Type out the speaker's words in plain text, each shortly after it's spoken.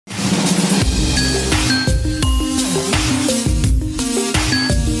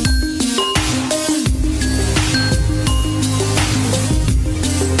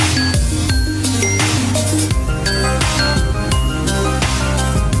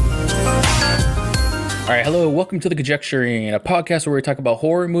All right, hello, welcome to The Conjecturing, a podcast where we talk about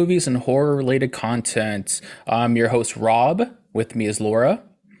horror movies and horror-related content. I'm your host, Rob. With me is Laura.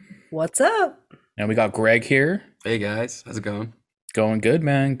 What's up? And we got Greg here. Hey guys, how's it going? Going good,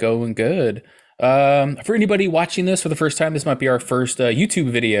 man. Going good. For anybody watching this for the first time, this might be our first YouTube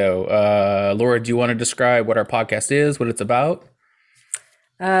video. Laura, do you want to describe what our podcast is, what it's about?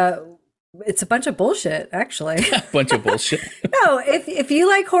 It's a bunch of bullshit, actually. Bunch of bullshit. No, if you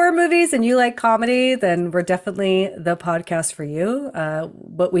like horror movies and you like comedy, then we're definitely the podcast for you.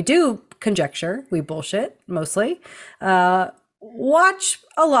 But we do conjecture, we bullshit mostly. Watch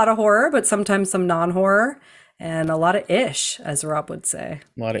a lot of horror, but sometimes some non-horror, and a lot of ish, as Rob would say.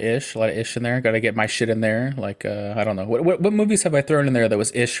 A lot of ish in there. Got to get my shit in there. Like, I don't know. What movies have I thrown in there that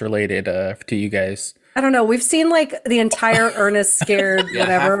was ish related to you guys? I don't know. We've seen like the entire Ernest Scared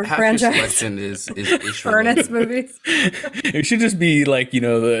whatever half franchise. your selection is ish Ernest movies. It should just be like, you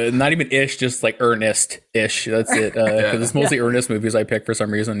know, not even ish, just like Ernest-ish. That's it. Because it's mostly Ernest movies I pick for some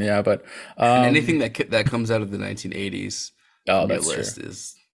reason. Yeah, but and anything that comes out of the 1980s. Oh, on your that's list true.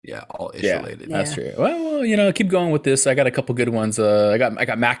 is all ish related. That's true. Well, you know, keep going with this. I got a couple good ones. I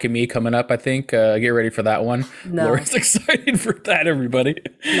got Mac and Me coming up, I think. Get ready for that one. No. Laura's excited for that, everybody.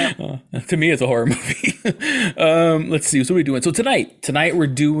 No. To me, it's a horror movie. Let's see. So what are we doing? So tonight we're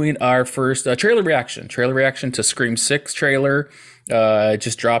doing our first trailer reaction to Scream 6 trailer.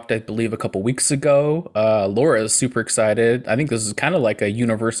 Just dropped, I believe, a couple weeks ago. Laura is super excited. I think this is kind of like a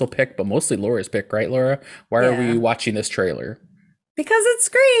universal pick, but mostly Laura's pick, right, Laura? Why are we watching this trailer? Because it's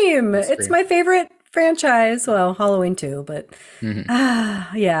Scream. It's my favorite franchise. Well, Halloween too, but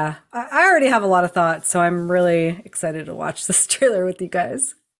yeah. I already have a lot of thoughts, so I'm really excited to watch this trailer with you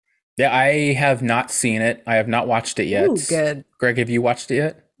guys. Yeah, I have not seen it. I have not watched it yet. Ooh, good. Greg, have you watched it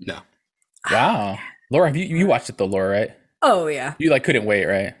yet? No. Wow. Laura, have you watched it though, Laura, right? Oh yeah. You like couldn't wait,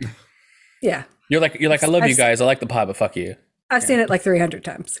 right? Yeah. You're like I love you guys. I like the pod, but fuck you. I've seen it like 300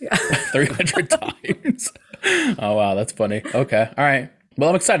 times. Yeah. 300 times. Oh wow, that's funny. Okay. All right. Well,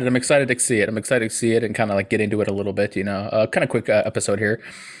 I'm excited. I'm excited to see it and kind of like get into it a little bit, you know. Kind of quick episode here.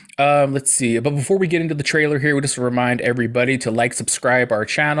 Let's see. But before we get into the trailer here, we just remind everybody to like, subscribe our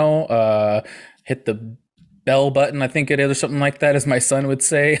channel, hit the bell button, I think it is, or something like that, as my son would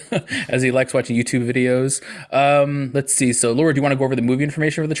say, as he likes watching YouTube videos. Let's see. So, Laura, do you want to go over the movie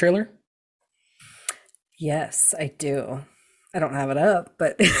information for the trailer? Yes, I do. I don't have it up,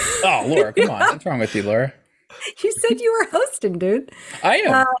 but Oh, Laura, come on. What's wrong with you, Laura? you said you were hosting, dude. I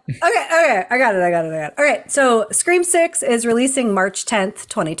am. Okay. I got it. All right. So Scream 6 is releasing March 10th,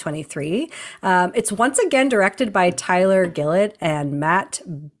 2023. It's once again directed by Tyler Gillett and Matt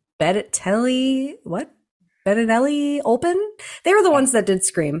Bettinelli. What? Bettinelli Olpin? They were the ones that did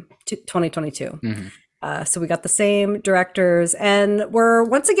Scream 2022. Mm-hmm. So we got the same directors, and we're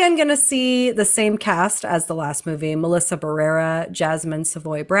once again going to see the same cast as the last movie: Melissa Barrera, Jasmine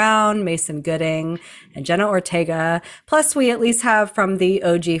Savoy Brown, Mason Gooding, and Jenna Ortega. Plus, we at least have from the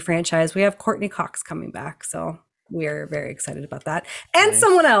OG franchise, we have Courtney Cox coming back. So we're very excited about that. And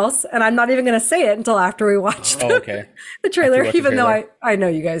someone else, and I'm not even going to say it until after we watch the trailer, even though I know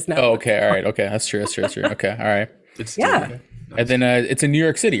you guys know. Oh, okay. All right. Okay. That's true. Okay. All right. Yeah. And then it's in New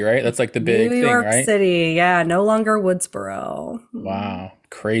York City, right? That's like the big thing, right? New York City, yeah, no longer Woodsboro. Wow,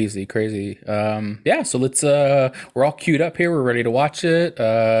 crazy. Yeah, so let's we're all queued up here. We're ready to watch it.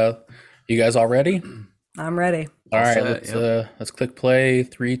 You guys all ready? I'm ready. All right, let's click play.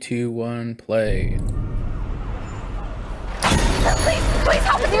 3, 2, 1, play. Please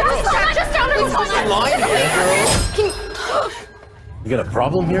help me. Just down to the lying here, girl. You got a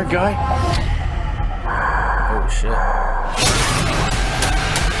problem here, guy? Oh shit.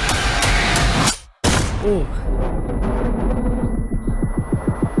 Ooh.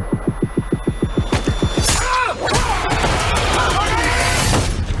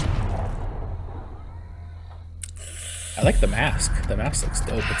 I like the mask. The mask looks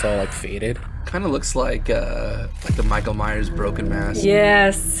dope. It's all like faded. Kind of looks like the Michael Myers broken mask.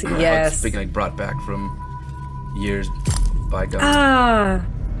 Yes. It's being like brought back from years bygone.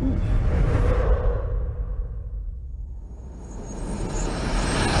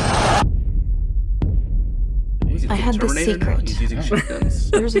 I had the secret. He's using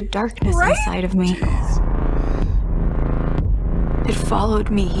shotguns. There's a darkness inside of me. It followed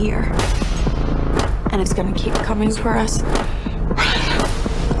me here. And it's gonna keep coming for us.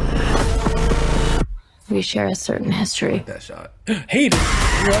 We share a certain history. That shot. Hey.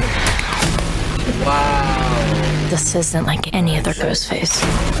 Wow. This isn't like any other ghost face.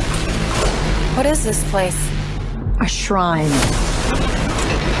 What is this place? A shrine.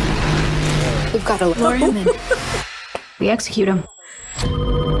 We've got to lure him in. We execute him.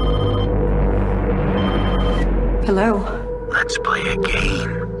 Hello? Let's play a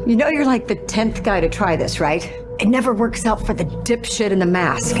game. You know you're like the 10th guy to try this, right? It never works out for the dipshit in the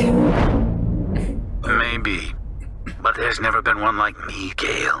mask. Maybe. But there's never been one like me,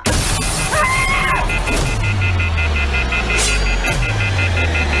 Gale.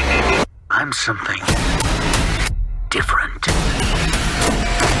 I'm something different.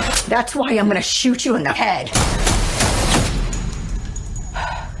 That's why I'm gonna shoot you in the head.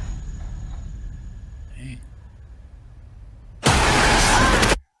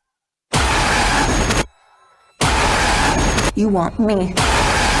 You want me.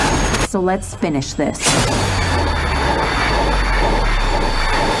 So let's finish this.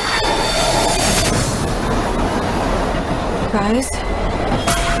 Guys?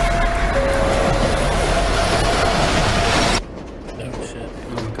 Oh shit.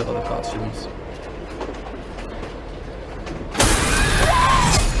 Look at all the costumes.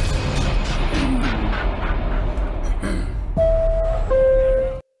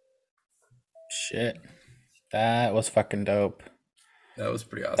 Shit. That was fucking dope. That was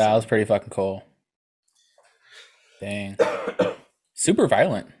pretty awesome. That was pretty fucking cool. Dang. Super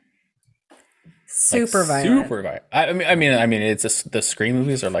violent. Super violent. Super violent. I mean, it's the Scream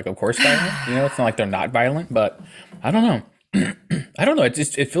movies are like, of course, violent. You know, it's not like they're not violent, but I don't know. I don't know.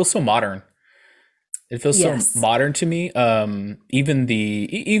 It feels so modern. It feels so modern to me. Even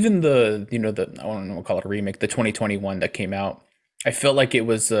the you know, the, I don't know what to call it, a remake, the 2021 that came out. I felt like it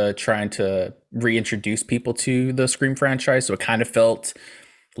was trying to reintroduce people to the Scream franchise, so it kind of felt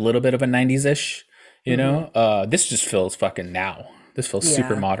a little bit of a 90s-ish, you know? This just feels fucking now. This feels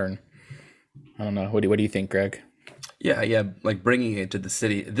super modern. I don't know. What do you think, Greg? Yeah, like bringing it to the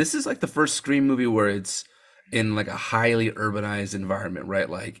city. This is like the first Scream movie where it's in like a highly urbanized environment, right?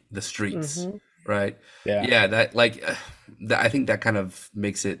 Like the streets, right? Yeah. That like, I think that kind of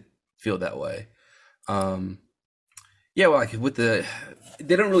makes it feel that way. Yeah, well, like with they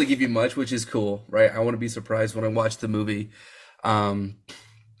don't really give you much, which is cool, right? I want to be surprised when I watch the movie. But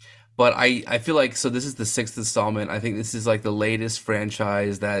I feel like, so this is the 6th installment. I think this is like the latest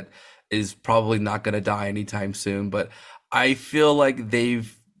franchise that is probably not going to die anytime soon. But I feel like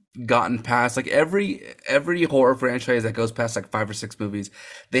they've gotten past, like every horror franchise that goes past like 5 or 6 movies,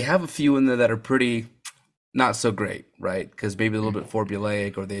 they have a few in there that are pretty not so great, right? Because maybe a little bit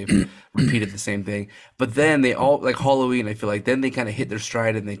formulaic, or they've repeated the same thing. But then they all, like Halloween, I feel like then they kind of hit their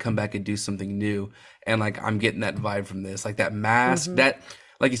stride and they come back and do something new. And like I'm getting that vibe from this, like that mask, that,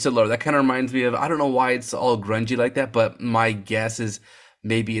 like you said, Laura, that kind of reminds me of, I don't know why it's all grungy like that, but my guess is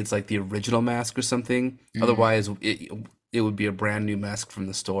maybe it's like the original mask or something. Otherwise, it would be a brand new mask from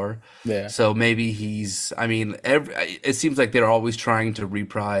the store. Yeah. So maybe he's, I mean, it seems like they're always trying to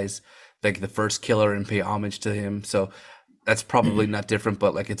reprise like the first killer and pay homage to him. So that's probably not different,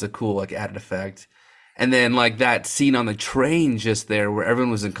 but like it's a cool like added effect. And then like that scene on the train just there where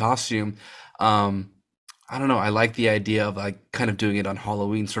everyone was in costume. I don't know. I like the idea of like kind of doing it on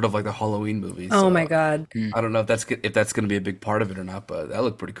Halloween, sort of like the Halloween movies. Oh my God. I don't know if that's going to be a big part of it or not, but that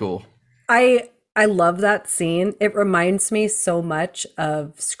looked pretty cool. I love that scene. It reminds me so much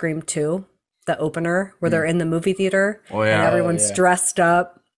of Scream 2, the opener where they're in the movie theater and everyone's dressed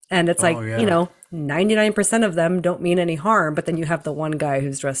up. And it's like, you know, 99% of them don't mean any harm. But then you have the one guy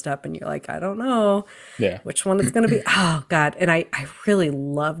who's dressed up and you're like, I don't know which one it's going to be. Oh, God. And I really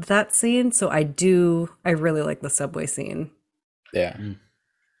loved that scene. So I really like the subway scene. Yeah.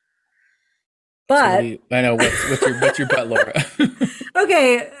 But so I know what's your bet, Laura?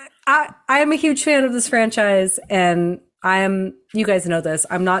 Okay. I am a huge fan of this franchise, and you guys know this,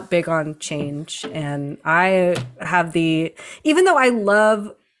 I'm not big on change. And I have even though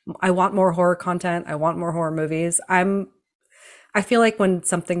I want more horror content, I want more horror movies, I feel like when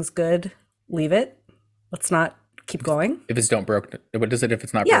something's good, leave it. Let's not keep going. If it's not broke,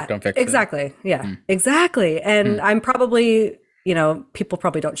 don't fix it. Exactly. Yeah, exactly. And I'm probably, you know, people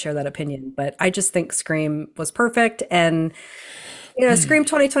probably don't share that opinion, but I just think Scream was perfect. And, you know, Scream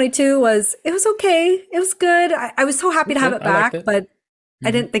 2022 was okay. It was good. I was so happy to have it back, but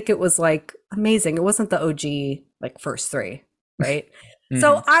I didn't think it was like amazing. It wasn't the OG, like first 3, right?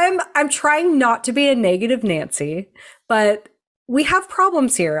 So I'm trying not to be a negative Nancy, but we have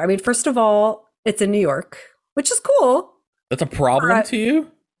problems here. I mean, first of all, it's in New York, which is cool. That's a problem to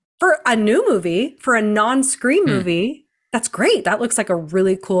you? For a new movie, for a non-Scream movie, that's great. That looks like a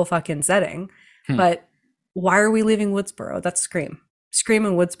really cool fucking setting. But why are we leaving Woodsboro? That's Scream. Scream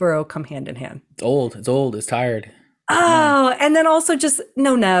and Woodsboro come hand in hand. It's old. It's tired. Oh, and then also just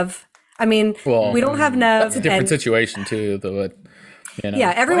no Nev. I mean, we don't have Nev. That's a different situation too, though. You know.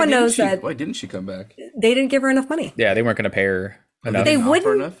 Yeah, everyone knows that. Why didn't she come back? They didn't give her enough money. Yeah, they weren't going to pay her enough. They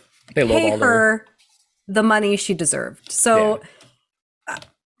wouldn't They pay lowballed her the money she deserved. So,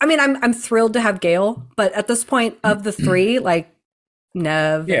 I mean, I'm thrilled to have Gale, but at this point of the three, like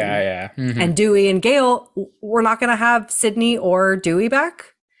Nev and Dewey and Gale, we're not going to have Sydney or Dewey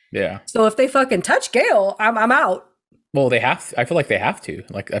back. Yeah. So if they fucking touch Gale, I'm out. Well, they have. I feel like they have to.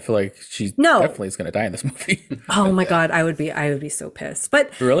 Like, I feel like she definitely is going to die in this movie. Oh my god, I would be so pissed.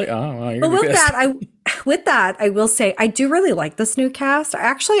 But really, you're but with that, I will say I do really like this new cast.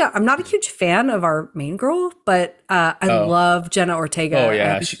 I'm not a huge fan of our main girl, but I love Jenna Ortega. Oh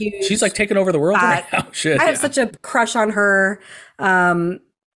yeah, she's like taking over the world right now. Shit, I have such a crush on her. I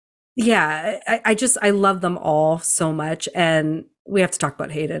love them all so much, and we have to talk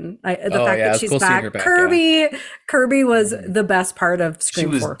about Hayden. The fact that she's back. Kirby was the best part of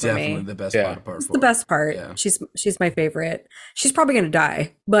Scream 4 for me. She was definitely the best part of part 4. It's the best part. Yeah. She's my favorite. She's probably going to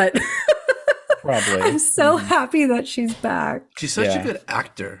die, but probably. I'm so happy that she's back. She's such a good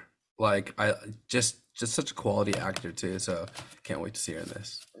actor. Like, I just such a quality actor too. So can't wait to see her in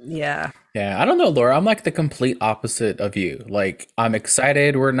this. Yeah. I don't know, Laura. I'm like the complete opposite of you. Like, I'm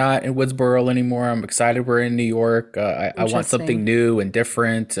excited we're not in Woodsboro anymore. I'm excited we're in New York. I want something new and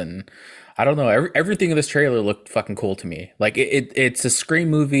different. And I don't know. Everything in this trailer looked fucking cool to me. Like, it's a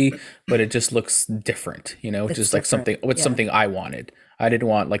Scream movie, but it just looks different. You know, it's just like something I wanted. I didn't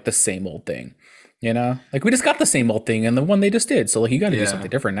want like the same old thing. You know, like we just got the same old thing and the one they just did. So like you got to do something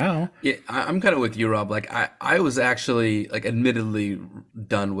different now. Yeah, I'm kind of with you, Rob. Like I was actually like admittedly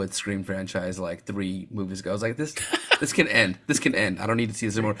done with Scream franchise like 3 movies ago. I was like, this can end. This can end. I don't need to see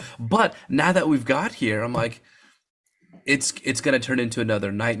this anymore. But now that we've got here, I'm like, it's gonna turn into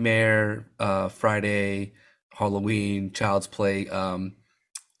another Nightmare, Friday, Halloween, Child's Play, kind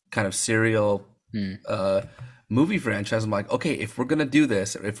of serial movie franchise. I'm like, okay, if we're gonna do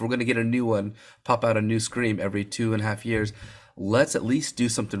this, if we're gonna get a new one, pop out a new Scream every 2.5 years, let's at least do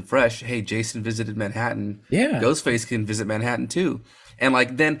something fresh. Hey, Jason visited Manhattan. Yeah, Ghostface can visit Manhattan too. And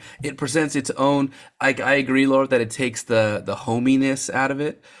like then it presents its own. I agree, Laura, that it takes the hominess out of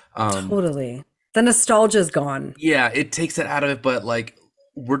it. Totally, the nostalgia's gone. Yeah, it takes that out of it, but like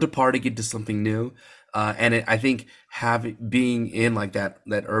we're departing into something new. And I think being in like that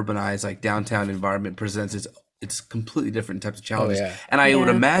urbanized like downtown environment presents it's completely different types of challenges. Oh, yeah. And I would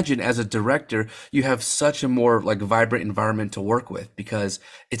imagine as a director, you have such a more like vibrant environment to work with because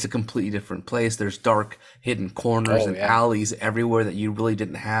it's a completely different place. There's dark hidden corners and alleys everywhere that you really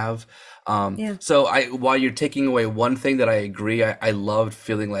didn't have. So while you're taking away one thing that I agree, I loved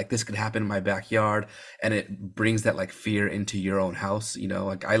feeling like this could happen in my backyard, and it brings that like fear into your own house. You know,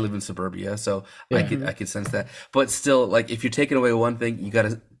 like I live in suburbia, so I could sense that. But still, like if you're taking away one thing, you got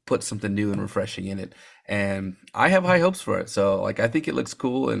to put something new and refreshing in it. And I have high hopes for it. So like I think it looks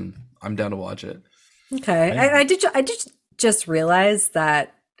cool, and I'm down to watch it. Okay, I did just realize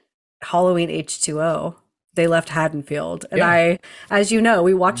that Halloween H2O. They left Haddonfield. And I, as you know,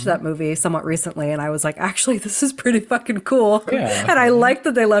 we watched that movie somewhat recently, and I was like, actually, this is pretty fucking cool. Yeah. And I like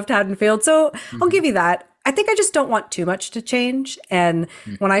that they left Haddonfield. So I'll give you that. I think I just don't want too much to change. And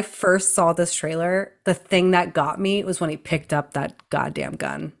when I first saw this trailer, the thing that got me was when he picked up that goddamn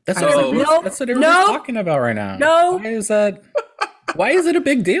gun. That's what everyone's talking about right now. No. Why is that? Why is it a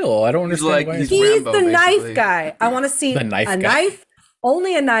big deal? I don't understand. Why he's Rambo, the knife guy. I want to see a knife.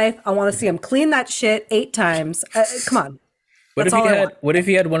 Only a knife. I want to see him clean that shit 8 times. Come on. What if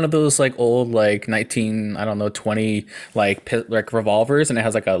he had one of those like old like 20 like revolvers, and it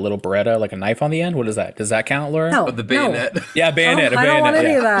has like a little Beretta, like a knife on the end? What is that? Does that count, Laura? No, the bayonet. No. Yeah, bayonet. I don't want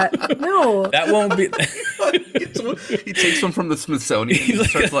any of that. No, that won't be. He takes one from the Smithsonian. He's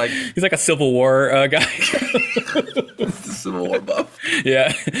like a Civil War guy. Civil War buff.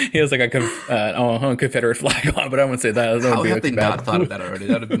 Yeah, he has like a Confederate flag on, but I wouldn't say that. How have they not thought of that already?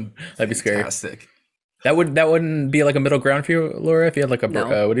 That'd be fantastic. That wouldn't be like a middle ground for you, Laura, if you had like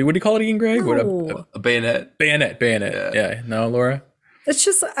a what do you call it again, Greg? No. A bayonet. Bayonet. Yeah. No, Laura. It's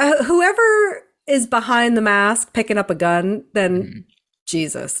just whoever is behind the mask picking up a gun, then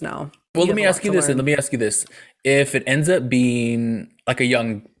Jesus, no. Well, let me ask you this. If it ends up being like a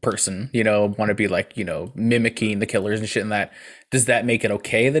young person, you know, want to be like, you know, mimicking the killers and shit and that, does that make it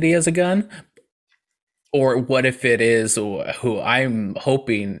okay that he has a gun? Or what if it is who I'm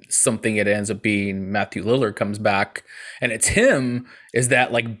hoping something it ends up being Matthew Lillard comes back and it's him? Is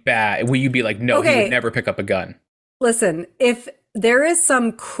that like bad? Will you be like, no, he would never pick up a gun? Listen, if there is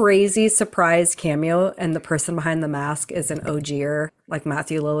some crazy surprise cameo and the person behind the mask is an OGer like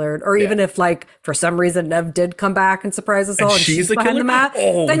Matthew Lillard, or even if like for some reason Nev did come back and surprise us all and she's behind the mask,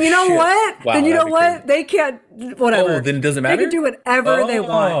 then you know what? Wow, then you know what? They can't, whatever. Oh, then it doesn't matter? They can do whatever they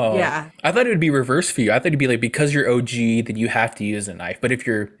want. Yeah. I thought it would be reverse for you. I thought it'd be like, because you're OG, then you have to use a knife. But if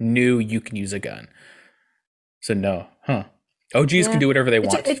you're new, you can use a gun. So no, huh? OGs can do whatever they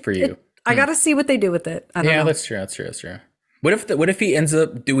want for you. I gotta see what they do with it. I don't know. That's true. What if he ends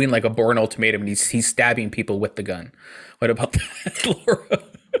up doing like a Bourne Ultimatum and he's stabbing people with the gun? What about that, Laura?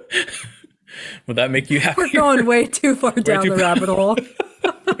 Would that make you happy? We're going way too far down the rabbit hole.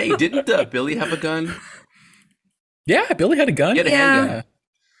 Hey, didn't Billy have a gun? Yeah, Billy had a gun. He had a handgun.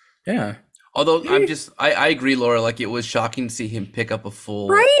 Yeah. Although I agree, Laura. Like, it was shocking to see him pick up a full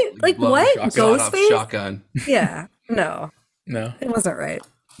Like what? Ghostface shotgun. Yeah. No. It wasn't right.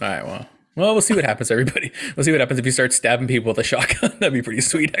 All right. Well, we'll see what happens, everybody. We'll see what happens if you start stabbing people with a shotgun. That'd be pretty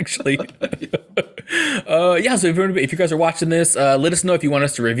sweet, actually. So if you guys are watching this, let us know if you want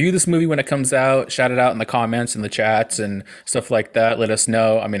us to review this movie when it comes out. Shout it out in the comments and the chats and stuff like that. Let us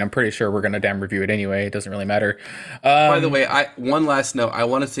know. I mean, I'm pretty sure we're going to damn review it anyway. It doesn't really matter. By the way, one last note. I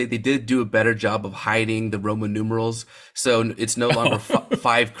want to say they did do a better job of hiding the Roman numerals. So it's no longer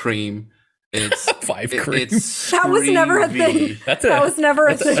 5 cream. It's 5 cream. That was never a thing. That was never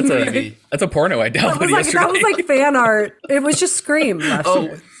a thing. That's a porno I downloaded yesterday. That was like fan art. It was just Scream last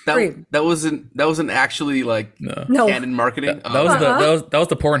year. That wasn't actually like canon marketing. That was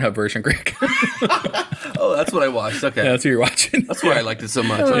the Pornhub version, Greg. Oh, that's what I watched. Okay, that's what you're watching. That's why I liked it so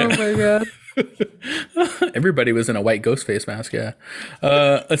much. Oh my god. Everybody was in a white ghost face mask. Yeah.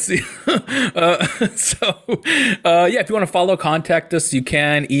 Let's see. If you want to follow, contact us, you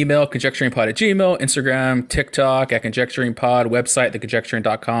can email conjecturingpod@gmail.com, Instagram, TikTok at conjecturingpod, website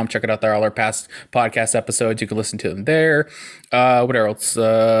theconjecturing.com. Check it out there. All our past podcast episodes, you can listen to them there. What else?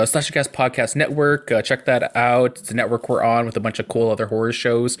 Slashingcast Podcast Network. Check that out. It's a network we're on with a bunch of cool other horror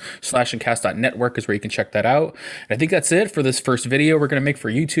shows. Slashingcast.network is where you can check that out. And I think that's it for this first video we're going to make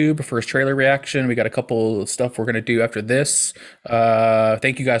for YouTube. First trailer reaction. We got a couple stuff we're going to do after this.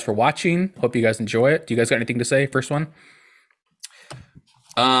 Thank you guys for watching. Hope you guys enjoy it. Do you guys got anything to say? First one?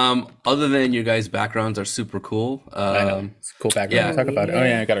 Other than your guys' backgrounds are super cool. I know. It's a cool background. Yeah. Talk about it. Oh,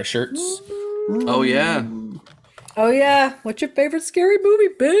 yeah. I got our shirts. Oh, yeah. Oh, yeah. What's your favorite scary movie,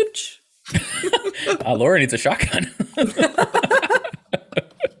 bitch? Laura needs a shotgun.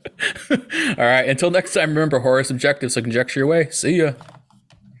 All right. Until next time, remember, horror is subjective, so conjecture your way. See ya.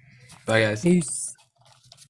 Bye, guys. Peace.